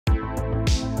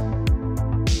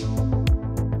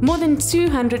More than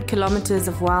 200 kilometers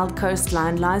of wild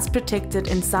coastline lies protected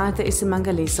inside the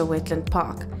iSimangaliso Wetland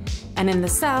Park. And in the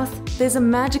south, there's a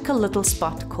magical little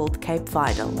spot called Cape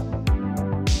Vidal.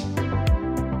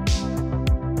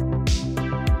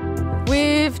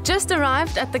 We've just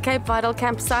arrived at the Cape Vidal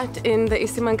campsite in the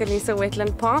iSimangaliso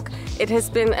Wetland Park. It has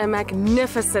been a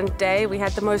magnificent day. We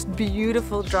had the most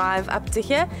beautiful drive up to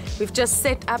here. We've just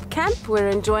set up camp. We're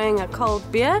enjoying a cold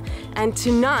beer. And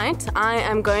tonight I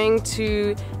am going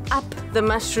to up the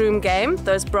mushroom game.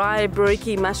 Those braai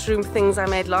mushroom things I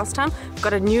made last time. I've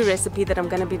got a new recipe that I'm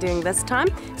going to be doing this time.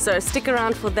 So stick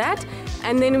around for that.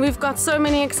 And then we've got so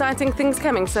many exciting things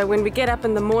coming. So when we get up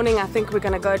in the morning, I think we're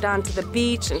going to go down to the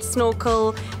beach and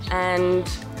snorkel. And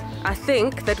I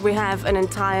think that we have an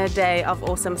entire day of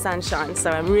awesome sunshine.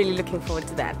 So I'm really looking forward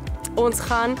to that. Ons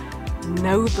gaan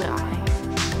nou braai.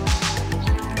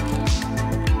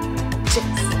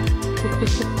 Cheers.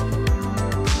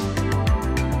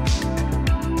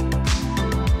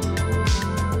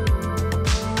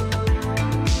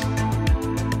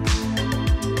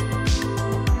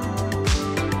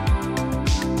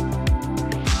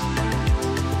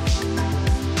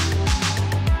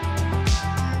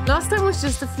 Last time was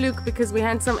just a fluke because we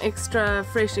had some extra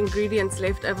fresh ingredients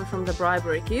left over from the braai.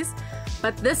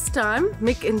 But this time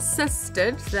Mick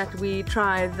insisted that we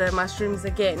try the mushrooms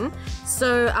again.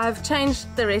 So I've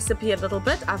changed the recipe a little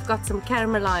bit. I've got some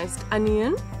caramelized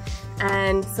onion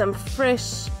and some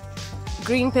fresh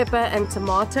green pepper and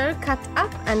tomato cut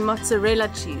up and mozzarella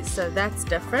cheese. So that's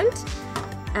different.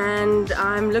 And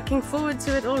I'm looking forward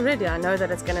to it already. I know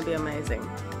that it's going to be amazing.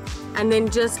 And then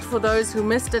just for those who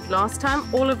missed it last time,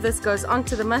 all of this goes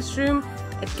onto the mushroom.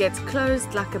 It gets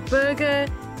closed like a burger,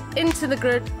 into the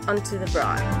grit, onto the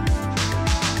braai.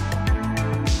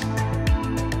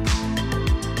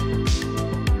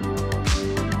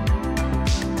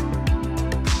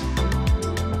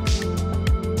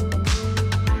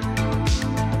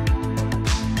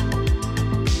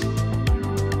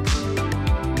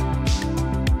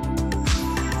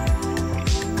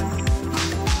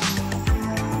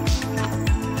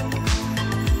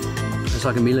 It's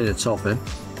like a meal in itself, eh?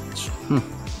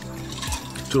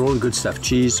 It's all the good stuff.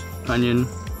 Cheese, onion.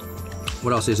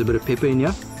 What else? There's a bit of pepper in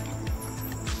here.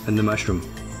 And the mushroom.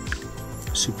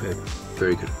 Superb.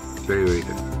 Very good. Very, very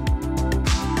good.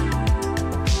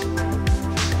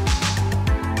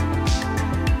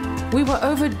 We were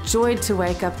overjoyed to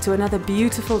wake up to another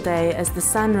beautiful day as the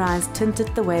sunrise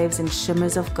tinted the waves in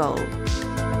shimmers of gold.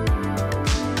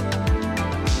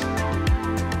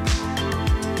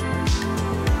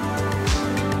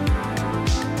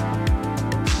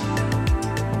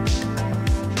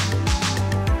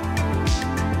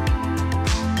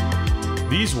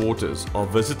 These waters are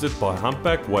visited by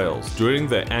humpback whales during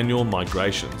their annual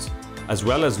migrations, as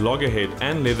well as loggerhead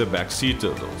and leatherback sea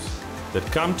turtles that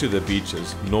come to the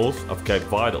beaches north of Cape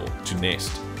Vidal to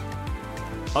nest.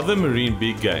 Other marine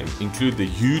big game include the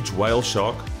huge whale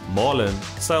shark, marlin,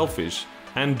 sailfish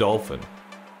and dolphin,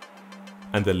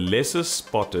 and the lesser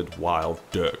spotted wild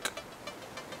dirk.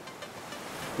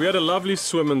 We had a lovely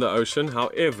swim in the ocean,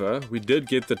 however, we did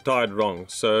get the tide wrong.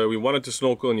 So we wanted to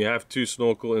snorkel, and you have to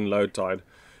snorkel in low tide,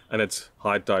 and it's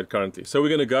high tide currently. So we're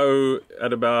going to go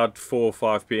at about 4 or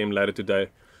 5 p.m. later today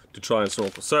to try and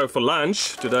snorkel. So for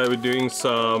lunch, today we're doing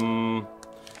some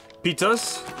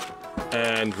pitas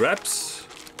and wraps.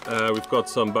 We've got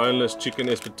some boneless chicken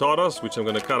espetadas, which I'm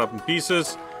going to cut up in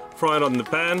pieces, fry it on the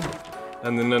pan,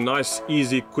 and then a nice,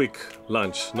 easy, quick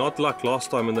lunch. Not like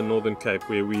last time in the Northern Cape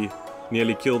where we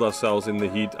nearly killed ourselves in the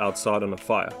heat outside on a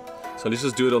fire. So let's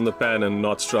just do it on the pan and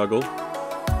not struggle.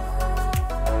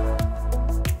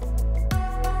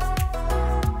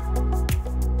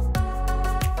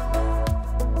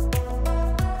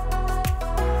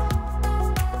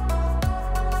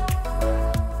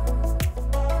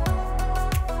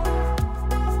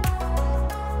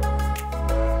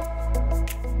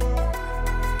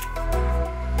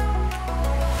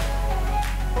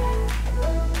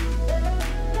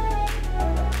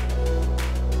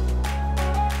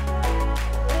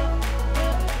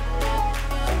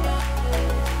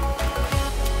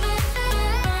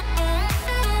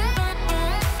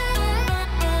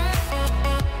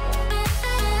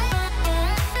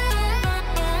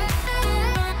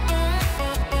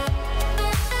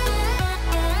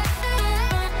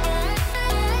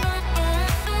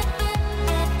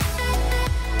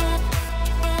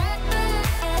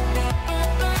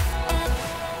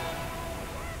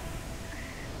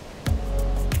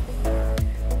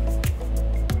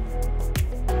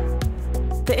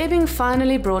 The ebbing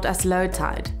finally brought us low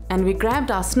tide, and we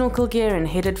grabbed our snorkel gear and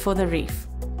headed for the reef.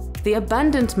 The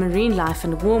abundant marine life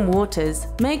and warm waters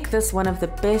make this one of the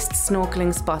best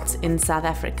snorkeling spots in South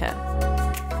Africa.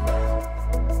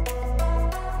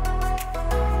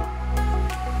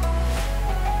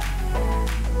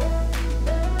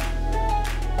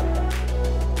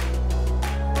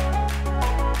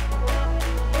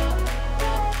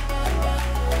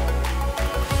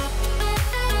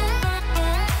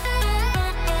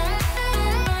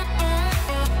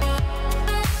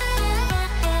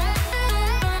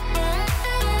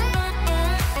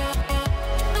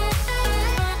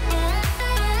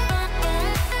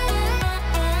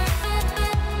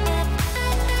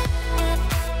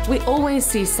 We always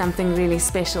see something really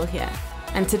special here,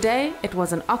 and today it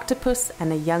was an octopus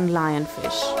and a young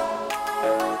lionfish.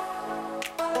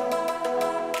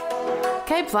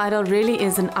 Cape Vidal really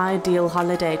is an ideal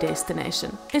holiday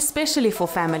destination, especially for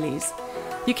families.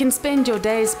 You can spend your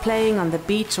days playing on the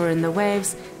beach or in the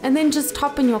waves, and then just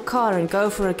hop in your car and go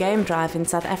for a game drive in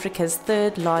South Africa's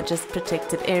third largest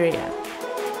protected area.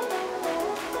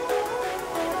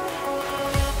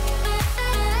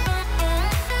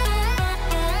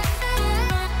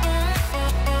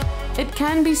 It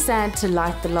can be sad to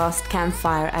light the last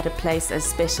campfire at a place as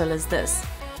special as this,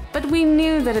 but we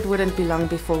knew that it wouldn't be long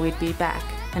before we'd be back,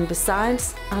 and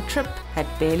besides, our trip had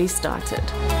barely started.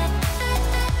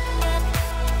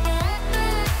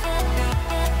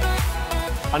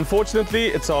 Unfortunately,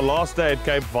 it's our last day at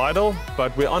Cape Vidal,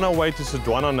 but we're on our way to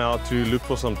Sodwana now to look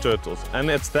for some turtles. And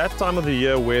it's that time of the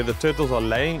year where the turtles are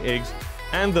laying eggs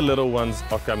and the little ones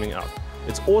are coming out.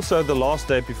 It's also the last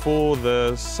day before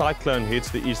the cyclone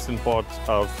hits the eastern part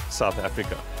of South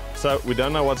Africa. So we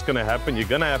don't know what's going to happen. You're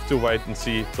going to have to wait and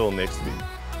see till next week.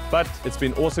 But it's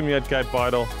been awesome here at Cape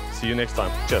Vidal. See you next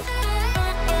time. Cheers.